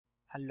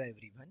Hello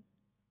everyone.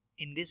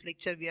 In this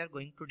lecture we are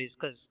going to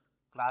discuss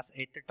class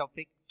 8th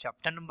topic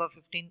chapter number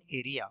 15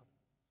 area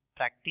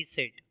practice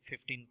set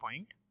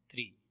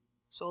 15.3.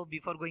 So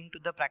before going to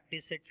the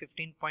practice set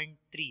 15.3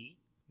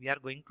 we are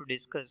going to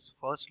discuss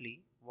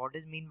firstly what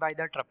is mean by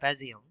the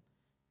trapezium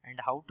and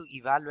how to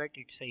evaluate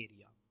its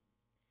area.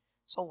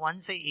 So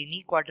once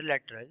any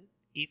quadrilateral,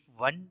 if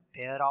one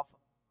pair of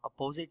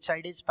opposite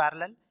side is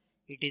parallel,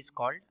 it is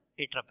called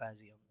a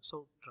trapezium.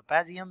 So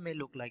trapezium may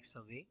look like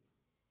the way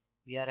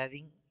we are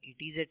having, it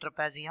is a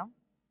trapezium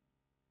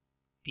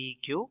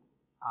PQRS.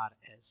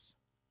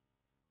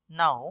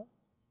 Now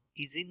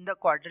is in the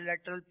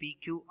quadrilateral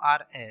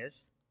PQRS,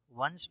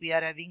 once we are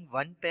having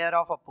one pair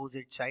of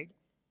opposite side,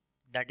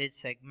 that is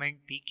segment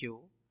PQ,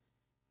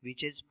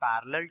 which is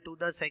parallel to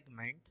the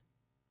segment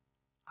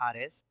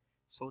RS,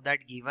 so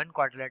that given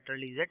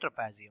quadrilateral is a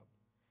trapezium.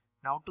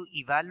 Now to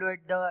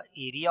evaluate the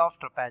area of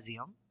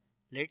trapezium,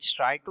 let's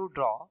try to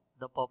draw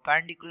the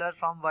perpendicular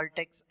from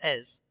vertex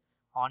S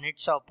on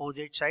its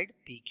opposite side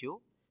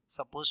PQ.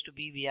 Supposed to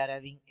be we are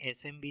having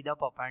SM be the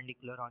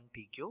perpendicular on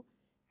PQ,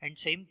 and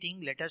same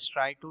thing let us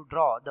try to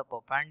draw the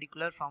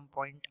perpendicular from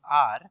point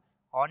R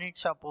on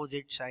its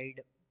opposite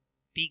side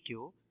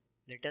PQ.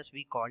 Let us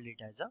we call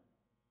it as a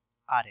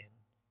RN.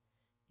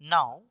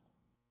 Now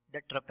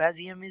the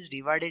trapezium is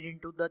divided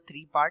into the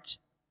three parts.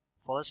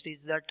 First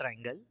is the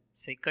triangle,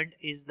 second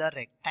is the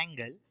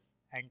rectangle,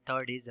 and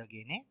third is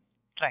again a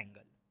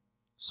triangle.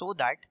 So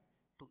that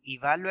to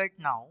evaluate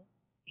now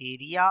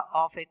area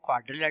of a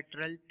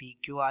quadrilateral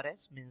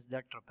PQRS means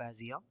the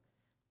trapezium,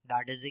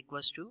 that is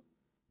equals to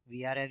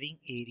we are having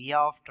area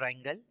of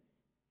triangle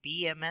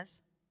PMS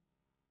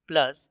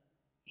plus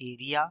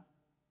area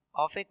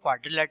of a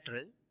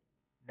quadrilateral,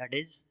 that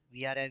is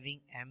we are having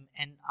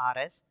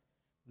MNRS,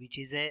 which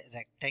is a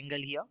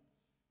rectangle here,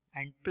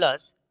 and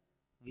plus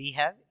we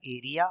have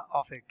area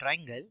of a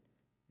triangle,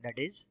 that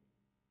is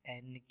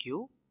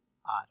NQR.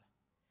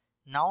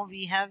 Now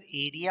we have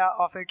area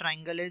of a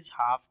triangle is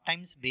half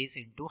times base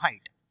into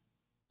height.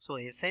 So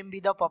SM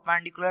be the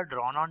perpendicular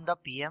drawn on the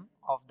PM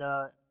of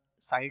the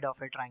side of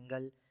a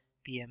triangle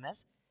PMS.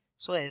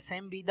 So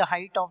SM be the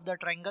height of the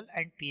triangle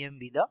and PM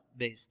be the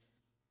base.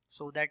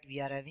 So that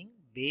we are having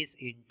base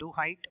into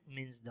height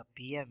means the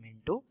PM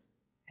into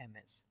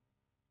MS,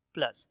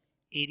 plus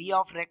area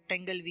of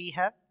rectangle we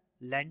have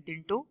length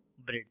into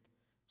breadth.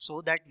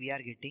 So that we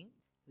are getting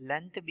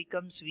length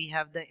becomes we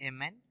have the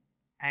MN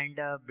and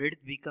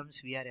breadth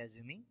becomes we are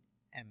assuming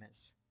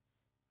MS,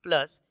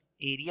 plus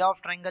area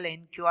of triangle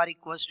NQR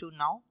equals to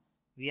now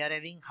we are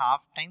having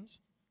half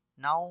times.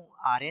 Now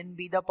RN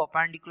be the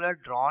perpendicular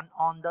drawn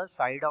on the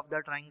side of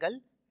the triangle,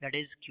 that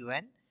is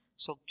QN.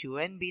 So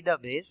QN be the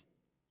base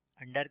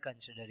under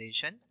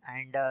consideration,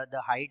 and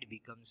the height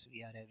becomes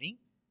we are having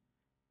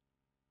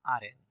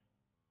RN.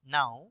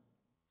 Now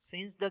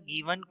since the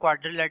given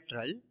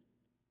quadrilateral,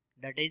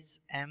 that is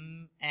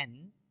MNRS,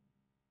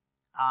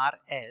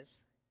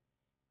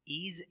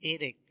 is a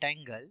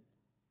rectangle,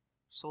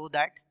 so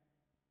that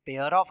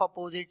pair of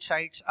opposite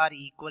sides are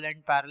equal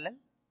and parallel,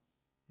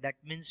 that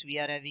means we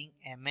are having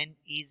MN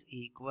is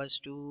equals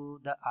to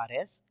the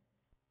RS,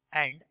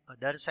 and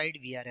other side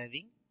we are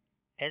having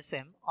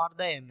SM or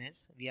the MS,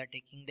 we are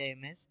taking the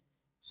MS,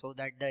 so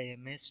that the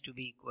MS to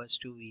be equals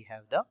to we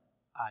have the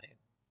RN.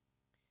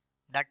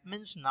 That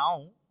means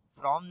now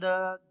from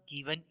the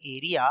given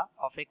area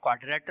of a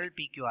quadrilateral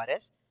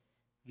PQRS,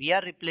 we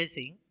are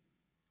replacing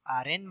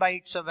Rn by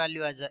its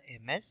value as a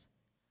MS,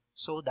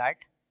 so that,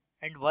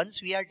 and once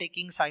we are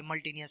taking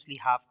simultaneously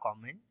half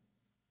common,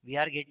 we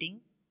are getting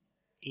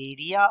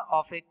area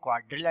of a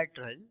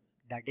quadrilateral,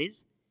 that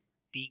is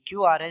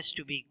PQRS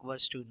to be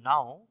equals to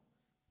now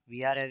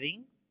we are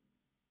having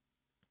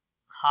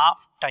half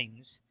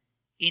times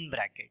in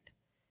bracket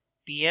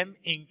PM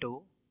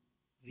into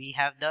we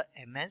have the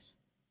MS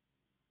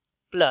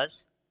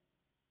plus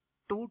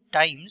 2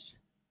 times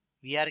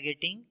we are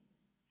getting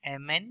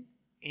MN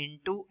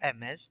into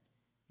MS,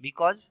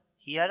 because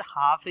here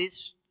half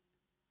is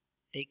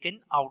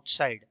taken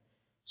outside.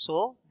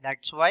 So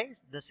that's why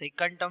the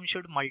second term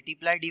should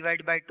multiply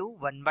divide by 2,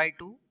 1 by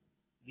 2.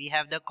 We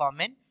have the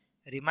common,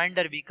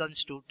 remainder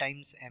becomes 2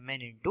 times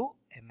MN into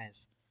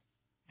MS,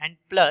 and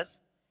plus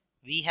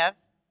we have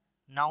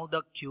now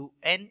the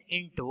QN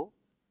into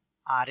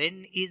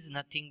RN is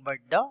nothing but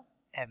the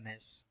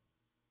MS.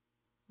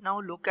 Now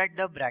look at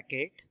the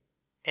bracket,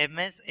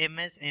 MS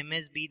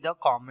be the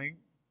common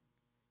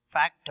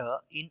factor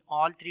in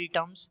all three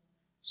terms,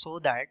 so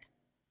that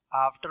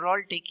after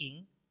all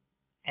taking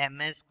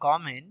MS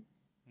common,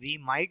 we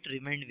might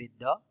remain with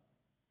the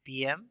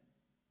PM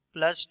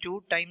plus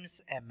 2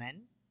 times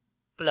MN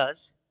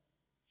plus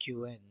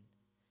QN.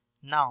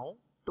 Now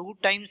 2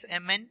 times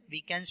MN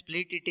we can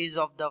split, it is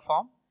of the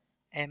form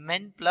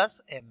MN plus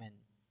MN.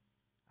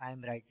 I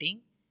am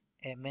writing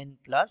MN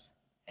plus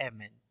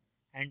MN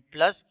and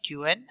plus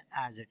QN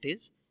as it is,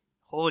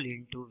 whole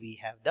into we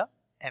have the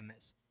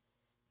MS.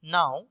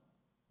 Now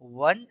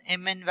 1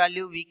 MN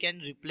value we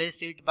can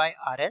replace it by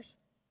RS,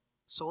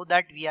 so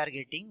that we are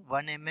getting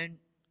 1 MN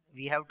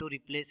we have to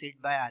replace it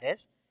by RS,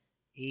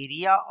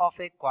 area of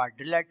a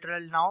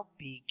quadrilateral now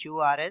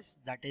PQRS,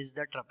 that is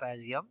the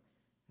trapezium,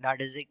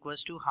 that is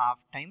equals to half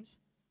times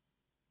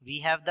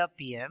we have the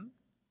PM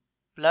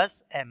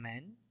plus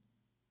Mn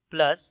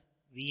plus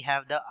we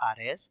have the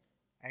RS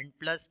and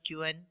plus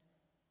Qn.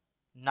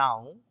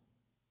 Now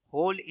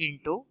whole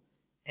into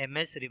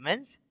Ms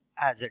remains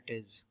as it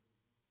is.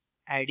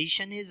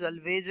 Addition is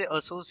always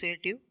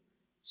associative,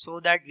 so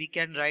that we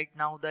can write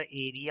now the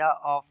area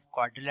of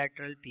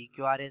quadrilateral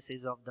PQRS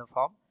is of the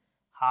form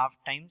half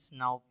times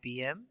now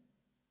PM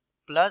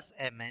plus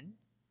Mn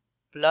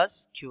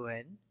plus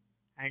Qn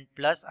and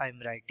plus I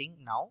am writing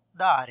now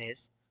the RS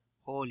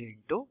whole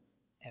into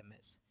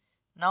Ms.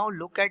 Now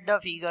look at the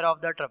figure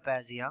of the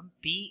trapezium.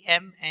 P,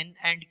 M, N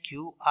and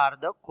Q are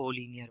the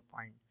collinear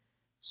point.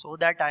 So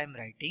that I am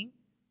writing,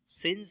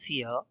 since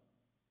here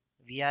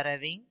we are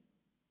having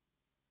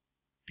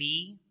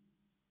P,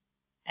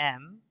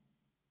 M,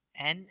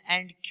 N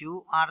and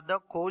Q are the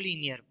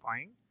collinear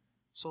point,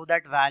 so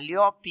that value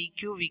of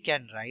PQ we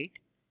can write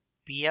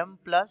PM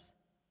plus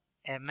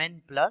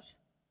Mn plus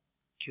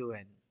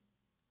Qn.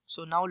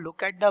 So now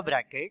look at the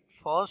bracket.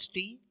 First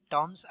T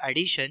terms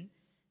addition,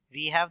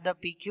 we have the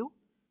PQ,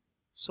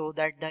 so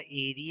that the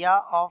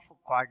area of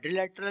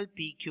quadrilateral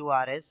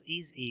PQRS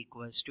is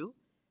equals to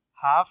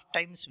half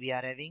times we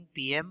are having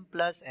PM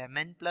plus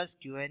Mn plus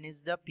Qn is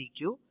the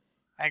PQ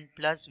and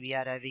plus we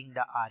are having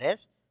the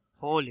RS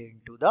whole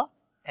into the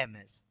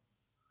Ms.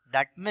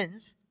 That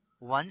means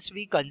once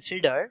we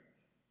consider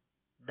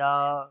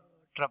the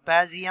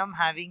trapezium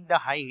having the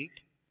height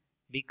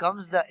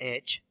becomes the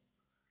H,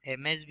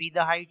 Ms be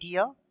the height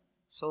here,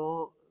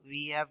 so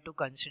we have to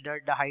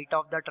consider the height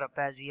of the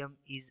trapezium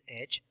is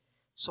H,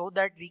 so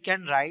that we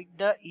can write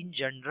the in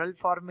general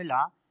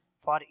formula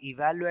for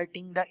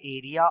evaluating the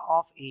area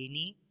of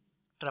any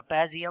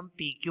trapezium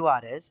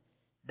PQRS,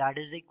 that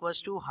is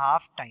equals to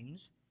half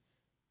times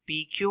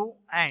PQ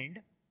and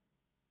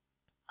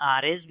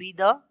RS be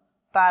the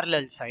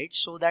parallel sides,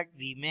 so that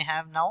we may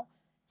have now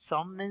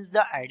sum means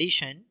the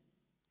addition,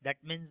 that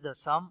means the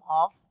sum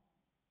of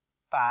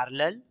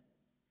parallel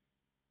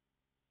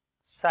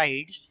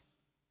sides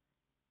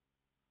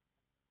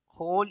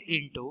whole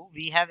into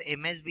we have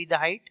Ms be the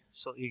height,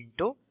 so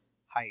into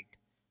height.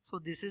 So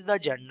this is the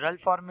general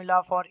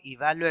formula for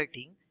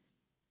evaluating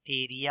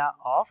area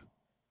of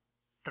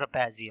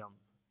trapezium,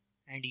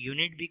 and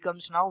unit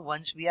becomes now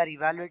once we are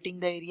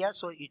evaluating the area,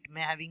 so it may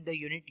having the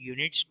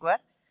unit square,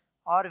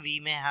 or we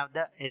may have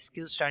the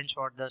SQ stands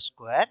for the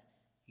square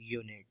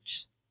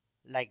units,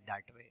 like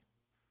that way.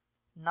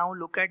 Now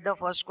look at the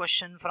first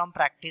question from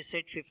practice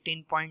set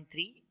 15.3.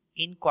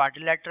 In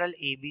quadrilateral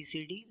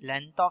ABCD,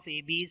 length of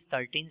AB is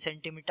 13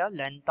 cm,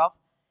 length of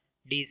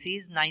DC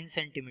is 9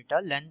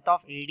 cm, length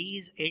of AD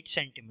is 8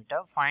 cm.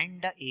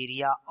 Find the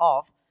area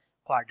of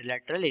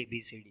quadrilateral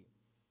ABCD.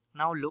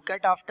 Now look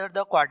at after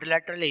the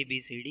quadrilateral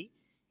ABCD,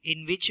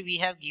 in which we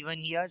have given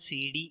here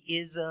CD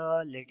is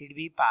let it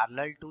be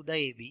parallel to the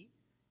AB,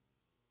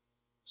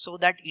 so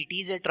that it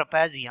is a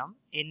trapezium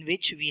in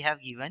which we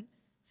have given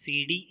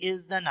CD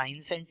is the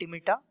 9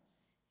 cm,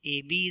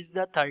 AB is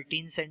the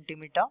 13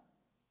 cm.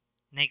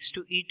 Next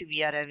to it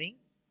we are having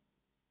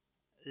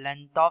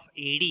length of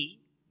AD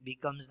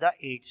becomes the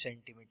 8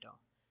 cm.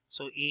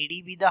 So AD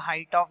be the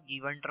height of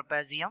given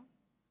trapezium,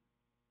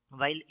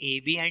 while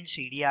AB and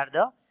CD are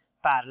the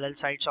parallel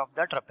sides of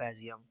the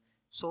trapezium.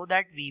 So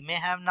that we may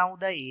have now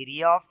the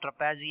area of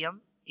trapezium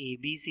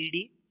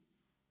ABCD,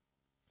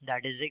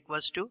 that is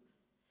equals to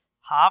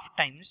half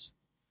times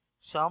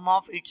sum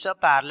of its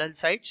parallel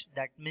sides,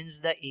 that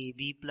means the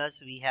AB plus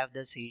we have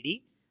the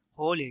CD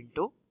whole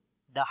into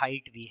the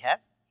height we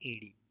have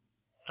AD.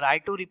 Try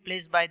to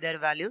replace by their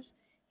values.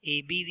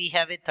 AB we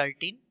have a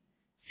 13,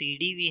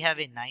 CD we have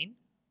a 9,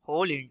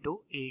 whole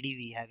into AD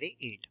we have a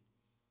 8.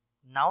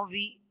 Now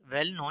we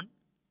well known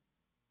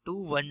 2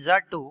 1s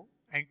are 2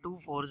 and 2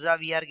 4s are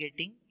we are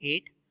getting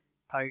 8.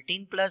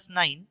 13 plus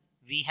 9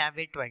 we have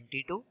a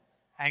 22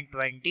 and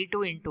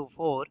 22 into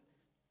 4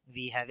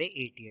 we have a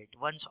 88.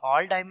 Once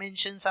all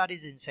dimensions are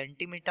is in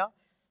centimeter,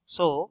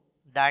 so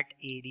that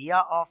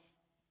area of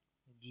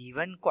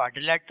given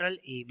quadrilateral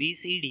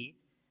ABCD,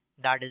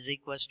 that is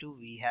equals to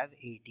we have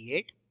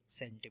 88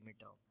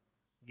 centimeter.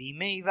 We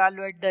may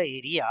evaluate the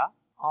area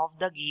of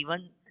the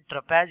given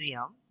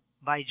trapezium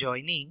by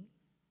joining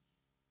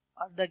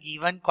the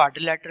given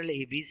quadrilateral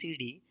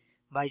ABCD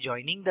by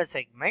joining the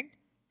segment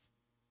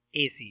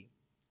AC.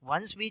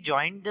 Once we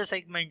join the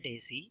segment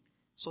AC,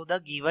 so the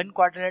given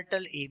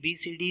quadrilateral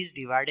ABCD is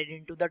divided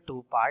into the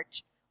two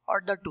parts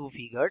or the two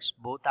figures.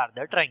 Both are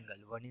the triangle.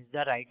 One is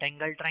the right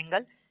angle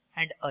triangle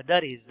and other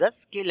is the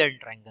scalene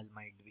triangle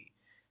might be.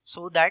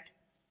 So that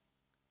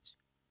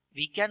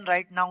we can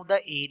write now the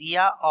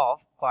area of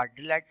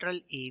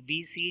quadrilateral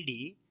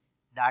ABCD,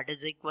 that is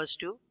equals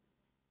to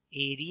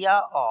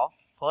area of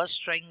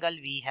first triangle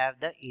we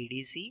have the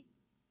ADC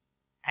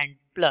and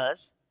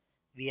plus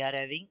we are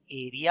having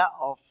area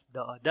of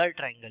the other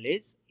triangle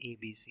is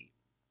ABC.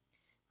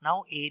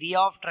 Now area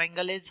of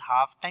triangle is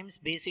half times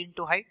base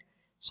into height.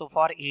 So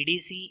for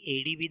ADC,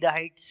 AD be the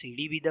height,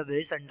 CD be the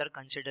base under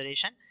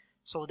consideration.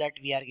 so that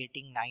we are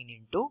getting 9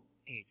 into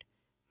 8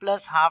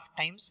 plus half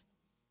times.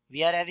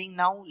 We are having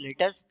now,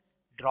 let us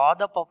draw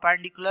the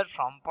perpendicular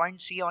from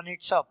point C on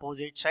its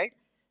opposite side.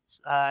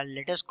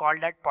 Let us call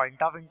that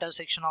point of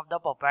intersection of the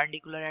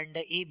perpendicular and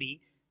the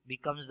AB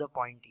becomes the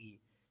point E.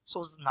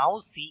 So now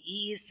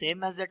CE is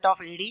same as that of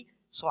AD.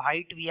 So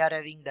height we are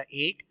having the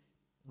 8,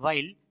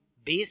 while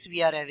base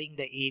we are having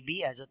the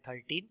AB as a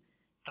 13.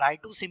 Try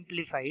to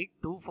simplify it.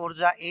 2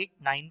 4s are 8,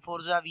 9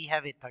 4s are we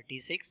have a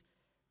 36,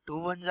 2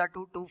 1s are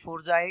 2, 2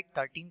 4s are 8,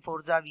 13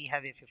 4s are we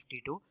have a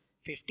 52.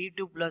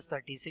 52 plus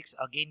 36,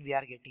 again we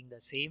are getting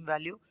the same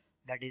value,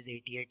 that is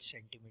 88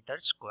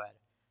 centimeters square.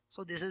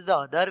 So this is the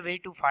other way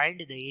to find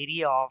the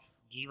area of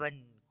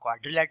given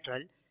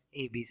quadrilateral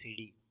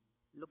ABCD.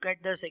 Look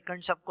at the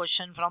second sub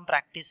question from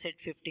practice set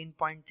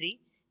 15.3.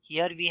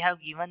 Here we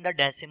have given the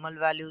decimal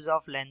values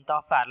of length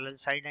of parallel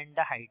side and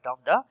the height of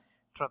the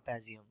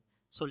trapezium.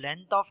 So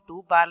length of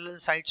two parallel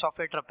sides of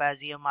a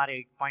trapezium are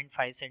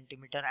 8.5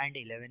 centimeter and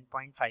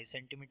 11.5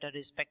 centimeter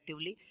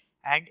respectively,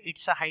 and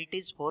its height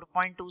is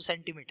 4.2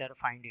 centimeter.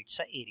 Find its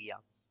area.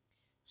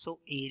 So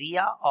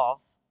area of,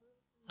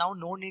 now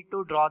no need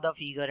to draw the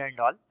figure and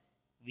all,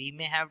 we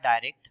may have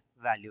direct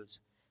values.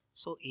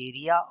 So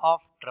area of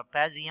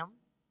trapezium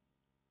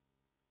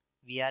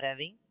we are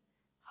having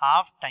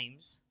half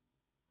times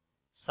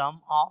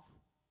sum of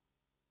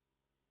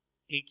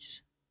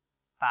its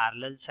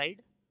parallel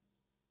side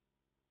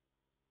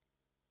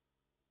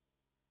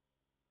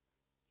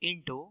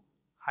into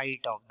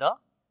height of the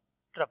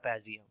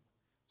trapezium.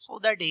 So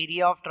that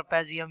area of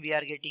trapezium we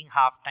are getting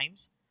half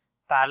times.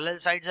 Parallel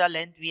sides are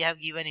length we have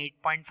given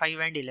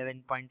 8.5 and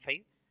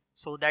 11.5.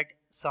 So that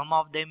sum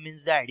of them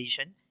means the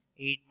addition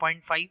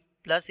 8.5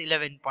 plus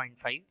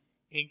 11.5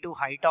 into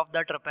height of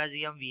the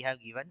trapezium we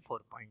have given 4.2.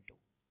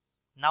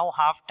 Now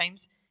half times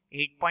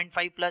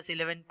 8.5 plus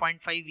 11.5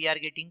 we are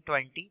getting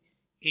 20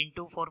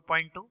 into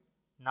 4.2.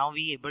 Now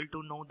we able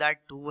to know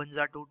that 2 1s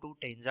are 2, 2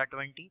 10s are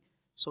 20.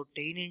 So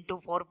 10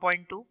 into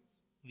 4.2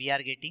 we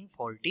are getting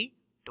 42.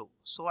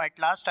 So at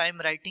last I am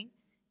writing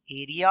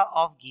area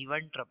of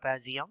given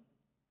trapezium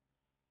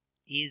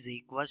is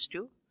equals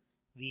to,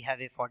 we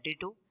have a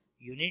 42.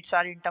 Units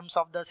are in terms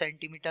of the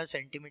centimeter,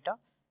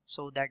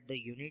 so that the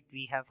unit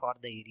we have for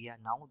the area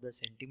now the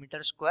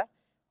centimeter square,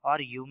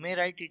 or you may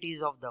write it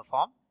is of the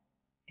form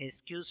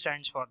SQ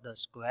stands for the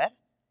square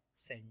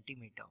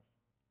centimeter,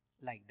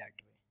 like that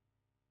way.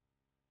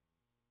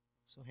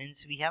 So hence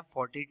we have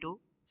 42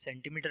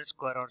 centimeter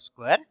square or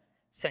square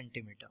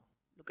centimeter.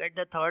 Look at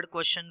the third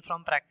question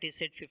from practice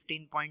set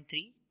 15.3.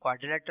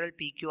 Quadrilateral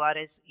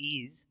PQRS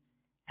is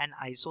an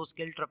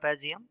isoscale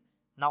trapezium.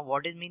 Now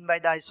what is mean by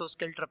the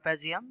isoscale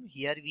trapezium?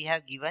 Here we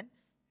have given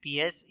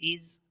PS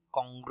is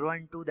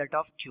congruent to that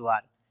of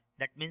QR.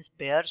 That means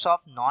pairs of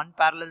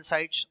non-parallel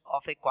sides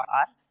of a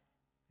are,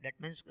 that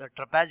means the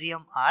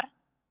trapezium are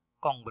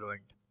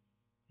congruent.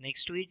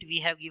 Next to it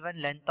we have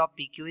given length of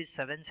PQ is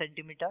 7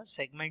 cm.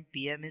 Segment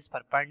PM is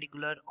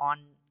perpendicular on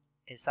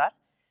SR.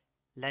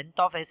 Length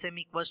of SM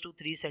equals to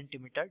 3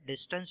 cm.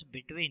 Distance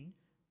between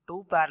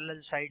two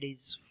parallel sides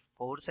is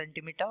 4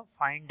 cm.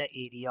 Find the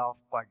area of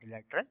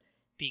quadrilateral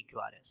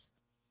PQRS.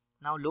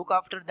 Now look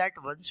after that,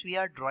 once we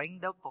are drawing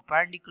the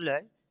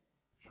perpendicular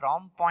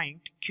from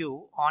point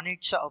Q on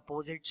its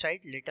opposite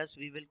side, let us,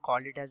 we will call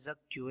it as the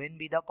QN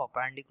be the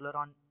perpendicular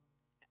on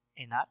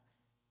NR,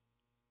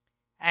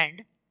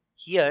 and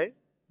here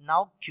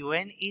now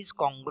QN is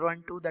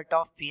congruent to that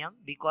of PM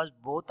because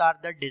both are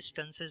the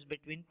distances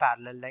between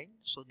parallel lines,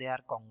 so they are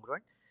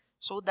congruent.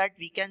 So that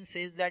we can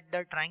say that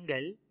the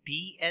triangle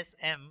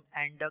PSM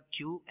and the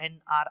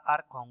QNR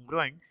are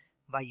congruent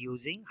by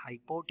using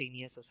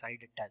hypotenuse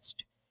side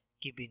test.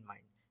 Keep in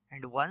mind.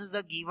 And once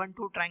the given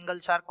two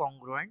triangles are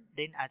congruent,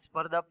 then as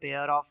per the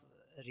pair of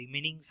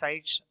remaining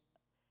sides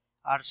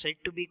are said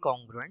to be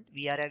congruent,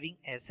 we are having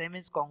SM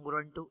is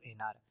congruent to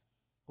NR.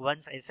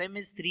 Once SM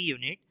is 3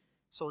 unit,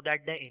 so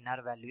that the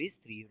NR value is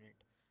 3 unit.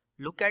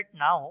 Look at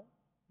now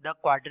the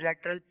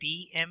quadrilateral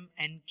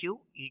PMNQ.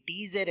 It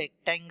is a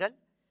rectangle,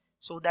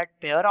 so that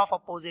pair of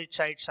opposite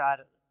sides are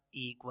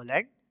equal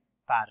and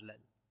parallel.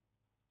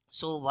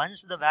 So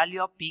once the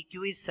value of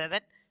PQ is 7,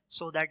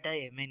 so that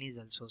the MN is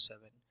also 7.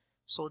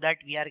 So that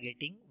we are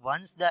getting,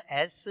 once the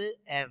S,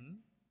 M,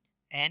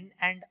 N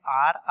and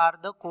R are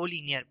the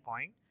collinear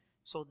point,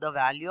 so the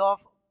value of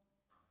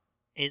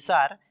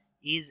SR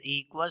is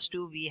equals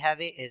to, we have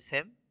a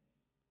SM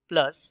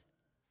plus,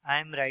 I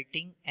am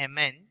writing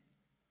MN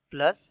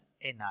plus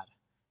NR.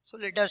 So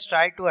let us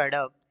try to add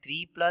up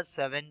 3 plus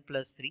 7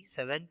 plus 3,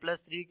 7 plus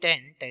 3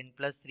 10, 10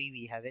 plus 3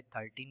 we have a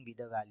 13 be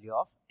the value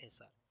of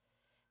SR.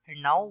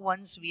 And now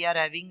once we are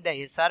having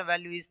the SR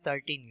value is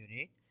 13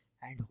 unit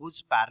and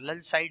whose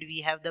parallel side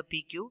we have the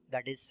PQ,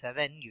 that is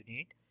 7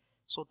 unit.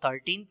 So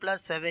 13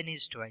 plus 7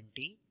 is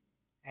 20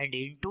 and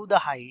into the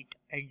height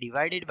and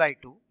divided by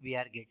 2 we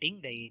are getting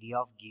the area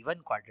of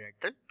given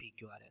quadrilateral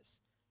PQRS.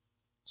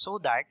 So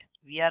that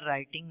we are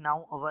writing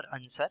now our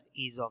answer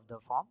is of the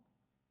form,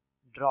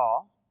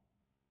 draw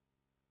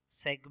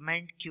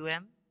segment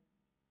QM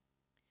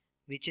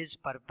which is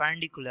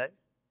perpendicular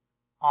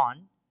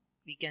on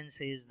we can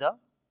say is the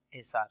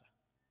SR,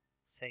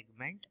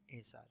 segment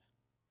SR.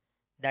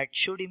 That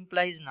should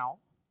implies now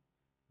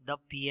the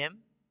PM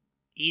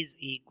is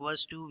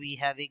equals to, we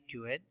have a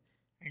QN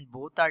and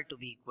both are to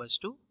be equals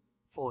to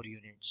 4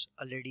 units.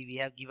 Already we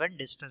have given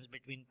distance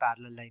between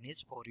parallel line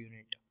is 4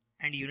 unit.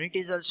 And unit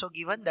is also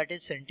given, that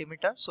is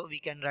centimeter, so we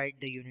can write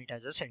the unit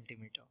as a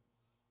centimeter.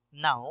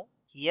 Now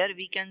here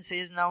we can say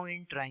is now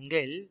in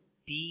triangle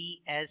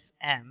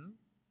PSM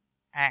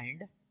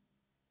and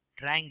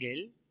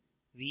triangle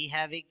we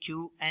have a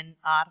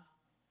QNR.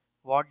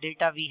 What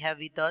data we have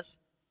with us?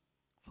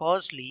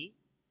 Firstly,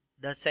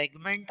 the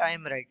segment I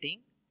am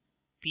writing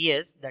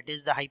PS, that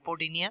is the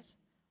hypotenuse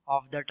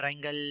of the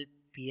triangle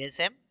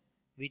PSM,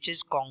 which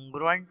is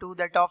congruent to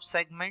that of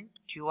segment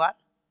QR.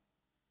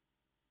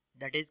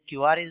 That is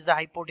QR is the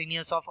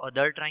hypotenuse of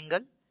other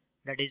triangle,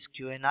 that is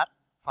QNR.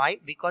 Why?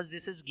 Because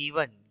this is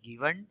given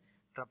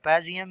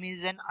trapezium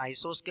is an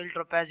isoscale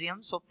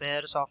trapezium, so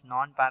pairs of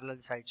non-parallel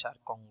sides are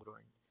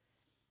congruent.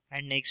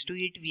 And next to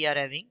it we are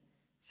having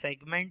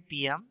segment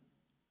PM,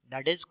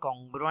 that is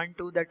congruent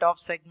to that of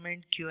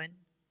segment QN.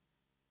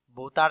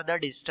 Both are the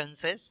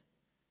distances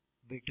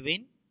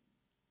between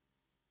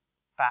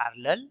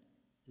parallel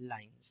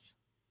lines.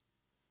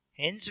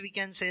 Hence we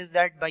can say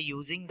that by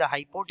using the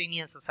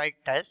hypotenuse side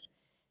test,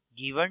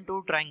 given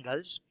two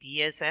triangles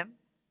PSM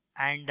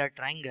and the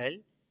triangle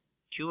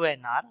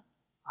QNR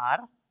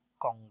are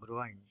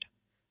congruent.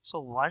 So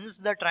once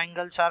the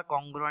triangles are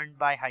congruent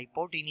by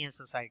hypotenuse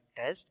side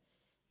test,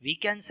 we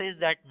can say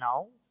that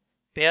now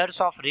pairs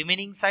of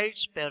remaining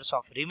sides, pairs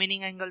of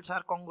remaining angles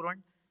are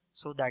congruent.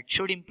 So that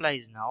should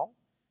implies now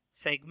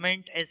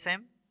segment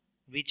SM,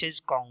 which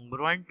is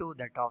congruent to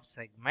that of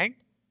segment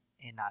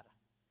NR.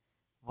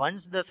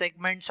 Once the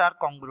segments are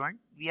congruent,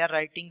 we are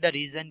writing the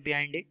reason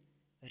behind it.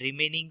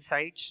 Remaining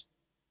sides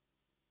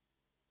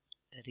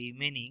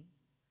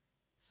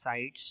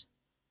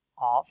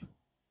of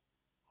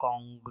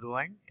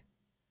congruent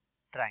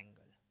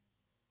triangle,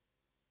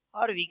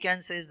 or we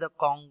can say the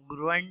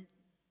congruent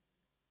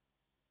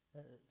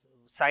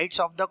sides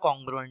of the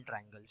congruent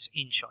triangles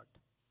in short.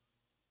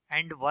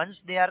 And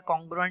once they are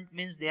congruent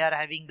means they are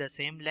having the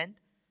same length.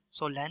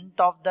 So length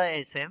of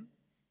the SM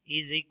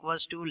is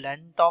equals to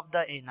length of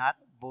the NR,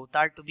 both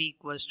are to be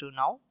equals to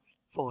now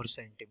 4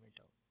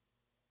 centimeter.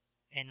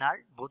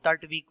 NR both are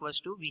to be equals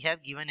to, we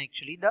have given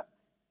actually the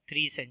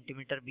 3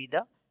 centimeter be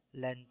the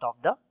length of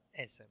the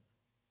SM.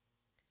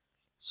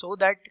 So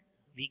that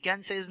we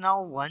can say is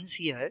now once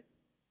here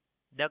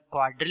the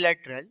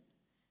quadrilateral,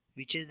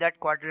 which is that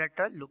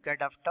quadrilateral, look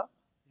at after,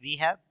 we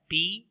have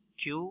P,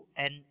 Q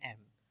and M.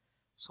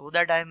 So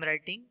that I am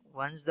writing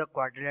once the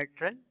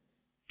quadrilateral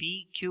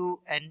P,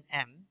 Q and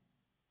M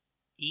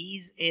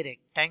is a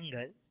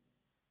rectangle,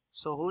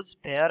 so whose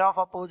pair of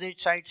opposite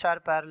sides are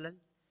parallel.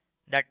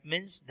 That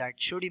means that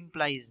should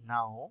implies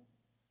now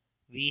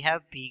we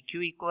have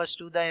PQ equals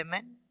to the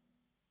MN,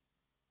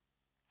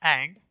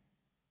 and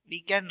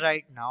we can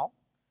write now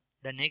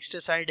the next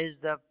side is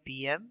the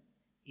PM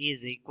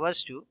is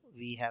equals to,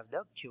 we have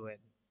the QN.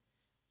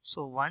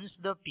 So once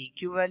the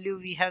PQ value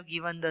we have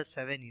given the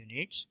 7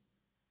 units,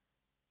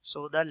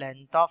 so the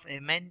length of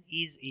MN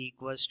is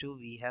equals to,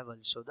 we have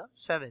also the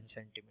 7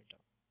 centimeter.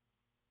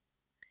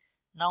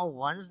 Now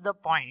once the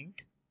point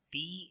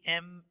P,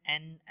 M,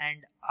 N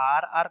and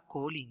R are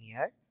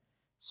collinear,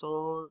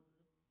 so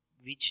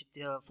which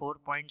the 4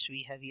 points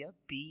we have here,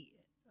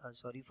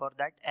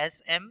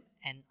 S, M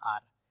and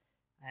R.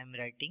 I am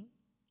writing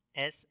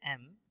S,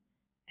 M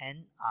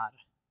and R.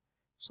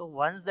 So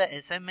once the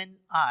S, M and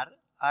R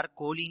are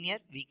collinear,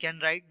 we can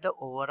write the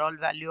overall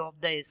value of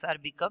the SR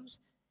becomes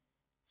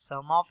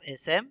sum of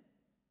SM,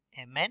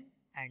 MN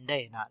and the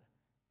NR.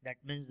 That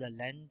means the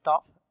length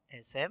of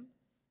SM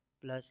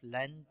plus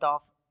length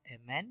of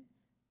MN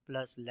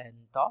plus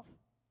length of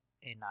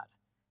NR,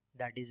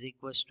 that is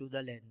equals to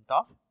the length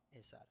of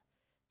SR.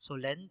 So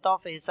length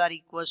of SR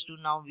equals to,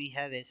 now we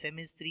have SM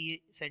is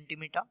 3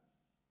 centimeter,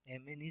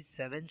 MN is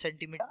 7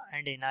 centimeter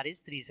and NR is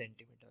 3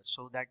 centimeter.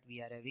 So that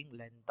we are having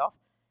length of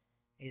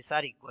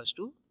SR equals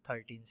to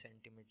 13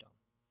 centimeter.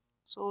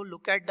 So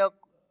look at the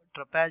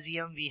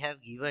trapezium we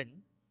have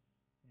given,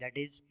 that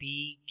is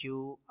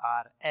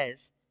PQRS,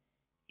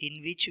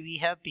 in which we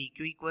have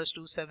PQ equals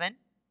to 7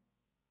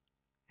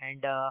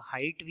 and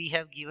height we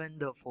have given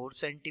the 4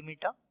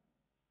 centimeter,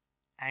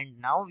 and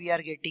now we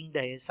are getting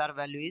the SR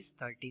value is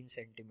 13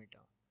 centimeter.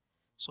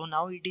 So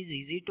now it is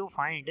easy to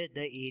find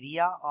the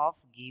area of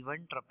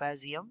given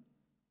trapezium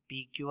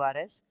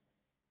PQRS,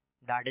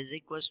 that is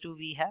equals to,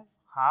 we have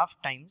half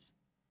times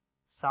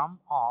sum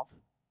of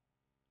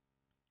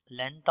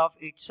length of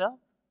its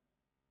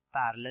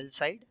parallel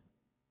side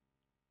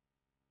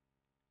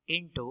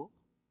into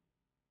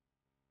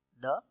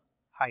the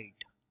height.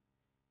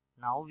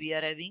 Now we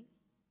are having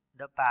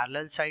the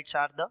parallel sides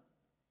are the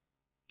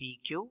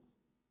PQ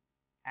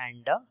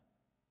and the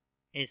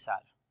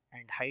SR,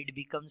 and height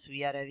becomes,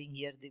 we are having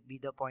here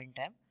the point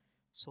M,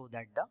 so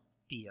that the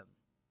PM.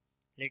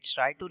 Let's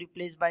try to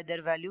replace by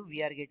their value.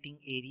 We are getting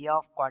area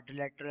of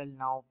quadrilateral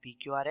now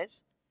PQRS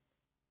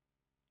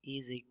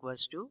is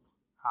equals to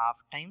half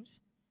times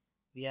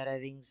we are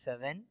having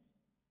 7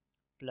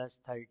 plus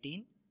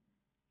 13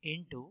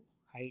 into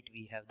height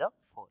we have the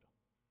 4.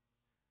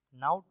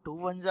 Now 2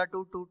 ones are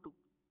 2, 2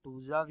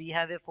 twos are we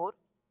have a 4.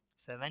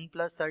 7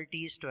 plus 30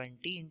 is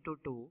 20 into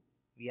 2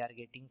 we are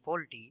getting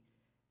 40.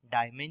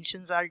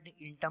 Dimensions are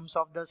in terms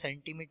of the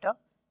centimeter,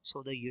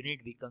 so the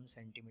unit becomes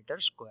centimeter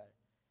square.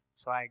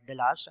 So at the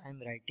last I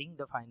am writing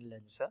the final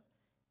answer.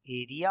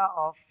 Area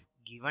of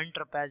given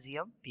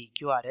trapezium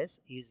PQRS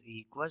is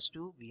equals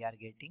to, we are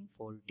getting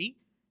 40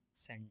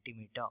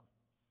 centimeter.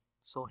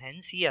 So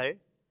hence here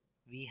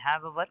we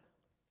have our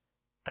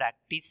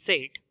practice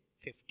set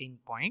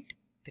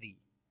 15.3.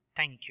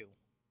 Thank you.